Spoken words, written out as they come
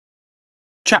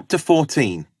Chapter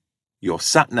 14. Your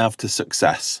Sat-Nav to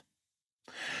Success.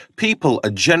 People are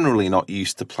generally not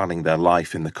used to planning their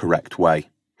life in the correct way.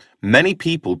 Many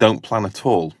people don't plan at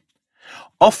all.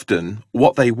 Often,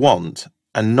 what they want,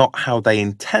 and not how they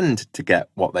intend to get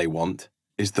what they want,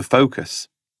 is the focus.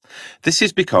 This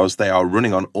is because they are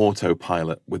running on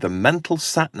autopilot with a mental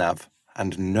sat-nav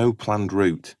and no planned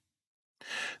route.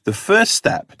 The first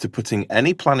step to putting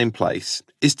any plan in place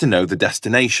is to know the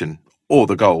destination, or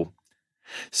the goal.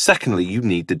 Secondly, you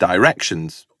need the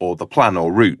directions, or the plan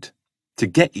or route, to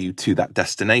get you to that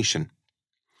destination.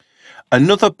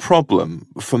 Another problem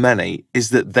for many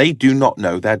is that they do not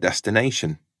know their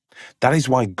destination. That is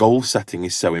why goal setting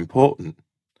is so important.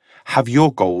 Have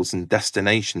your goals and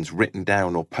destinations written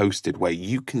down or posted where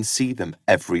you can see them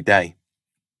every day.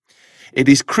 It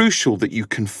is crucial that you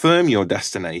confirm your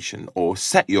destination or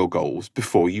set your goals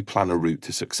before you plan a route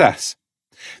to success.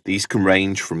 These can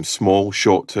range from small,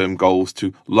 short-term goals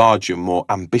to larger, more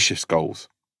ambitious goals.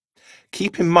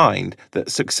 Keep in mind that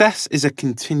success is a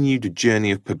continued journey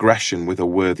of progression with a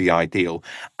worthy ideal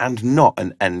and not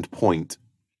an end point.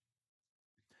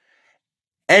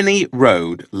 Any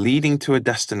road leading to a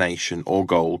destination or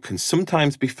goal can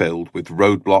sometimes be filled with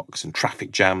roadblocks and traffic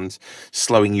jams,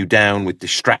 slowing you down with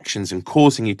distractions and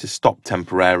causing you to stop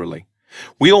temporarily.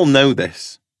 We all know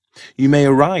this. You may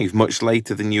arrive much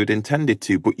later than you had intended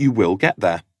to, but you will get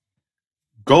there.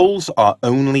 Goals are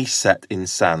only set in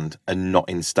sand and not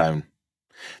in stone.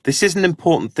 This is an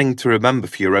important thing to remember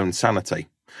for your own sanity.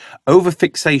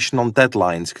 Overfixation on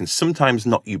deadlines can sometimes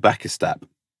knock you back a step.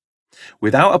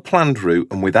 Without a planned route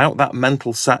and without that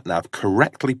mental sat-nav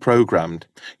correctly programmed,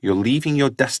 you're leaving your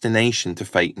destination to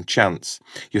fate and chance.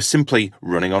 You're simply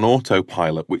running on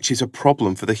autopilot, which is a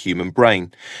problem for the human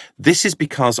brain. This is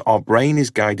because our brain is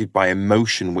guided by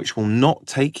emotion, which will not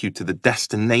take you to the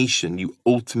destination you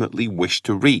ultimately wish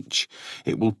to reach.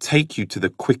 It will take you to the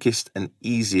quickest and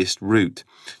easiest route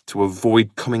to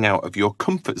avoid coming out of your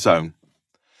comfort zone.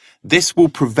 This will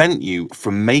prevent you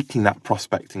from making that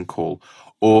prospecting call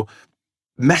or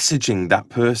messaging that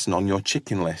person on your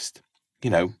chicken list,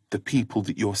 the people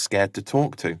that you're scared to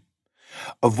talk to.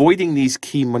 Avoiding these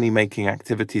key money-making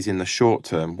activities in the short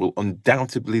term will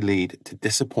undoubtedly lead to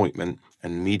disappointment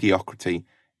and mediocrity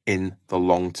in the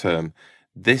long term.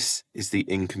 This is the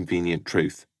inconvenient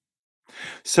truth.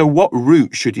 So what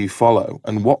route should you follow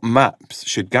and what maps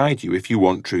should guide you if you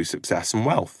want true success and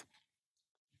wealth?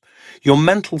 Your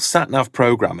mental sat-nav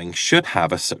programming should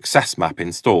have a success map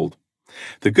installed.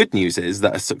 The good news is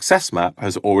that a success map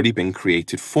has already been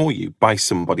created for you by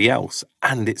somebody else,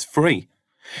 and it's free.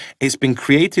 It's been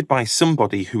created by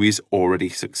somebody who is already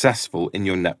successful in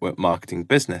your network marketing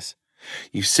business.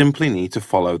 You simply need to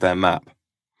follow their map.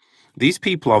 These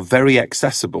people are very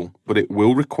accessible, but it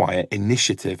will require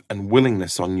initiative and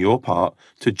willingness on your part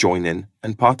to join in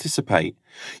and participate.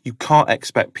 You can't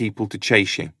expect people to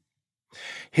chase you.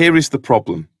 Here is the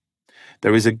problem.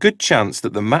 There is a good chance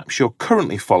that the maps you're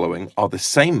currently following are the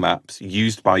same maps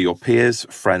used by your peers,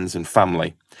 friends, and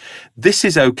family. This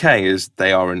is okay as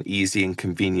they are an easy and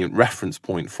convenient reference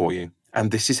point for you,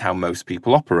 and this is how most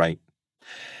people operate.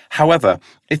 However,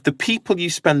 if the people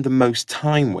you spend the most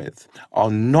time with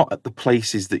are not at the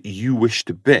places that you wish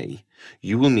to be,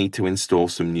 you will need to install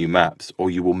some new maps, or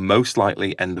you will most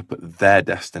likely end up at their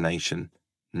destination,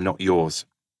 not yours.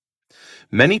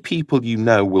 Many people you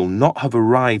know will not have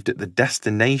arrived at the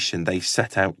destination they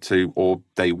set out to or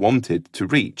they wanted to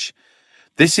reach.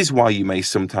 This is why you may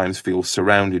sometimes feel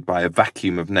surrounded by a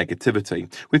vacuum of negativity,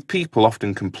 with people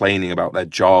often complaining about their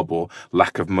job or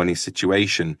lack of money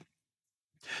situation.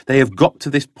 They have got to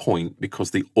this point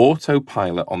because the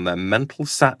autopilot on their mental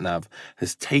sat-nav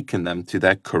has taken them to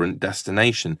their current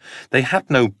destination. They had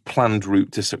no planned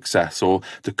route to success or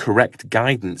the correct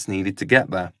guidance needed to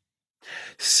get there.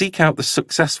 Seek out the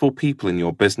successful people in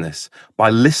your business. By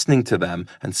listening to them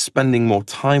and spending more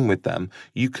time with them,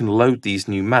 you can load these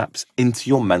new maps into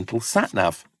your mental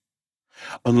sat-nav.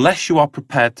 Unless you are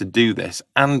prepared to do this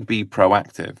and be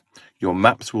proactive, your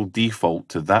maps will default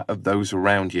to that of those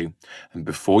around you, and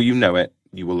before you know it,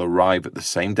 you will arrive at the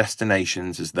same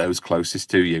destinations as those closest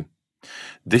to you.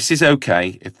 This is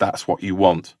okay if that's what you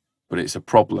want, but it's a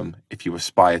problem if you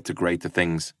aspire to greater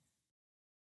things.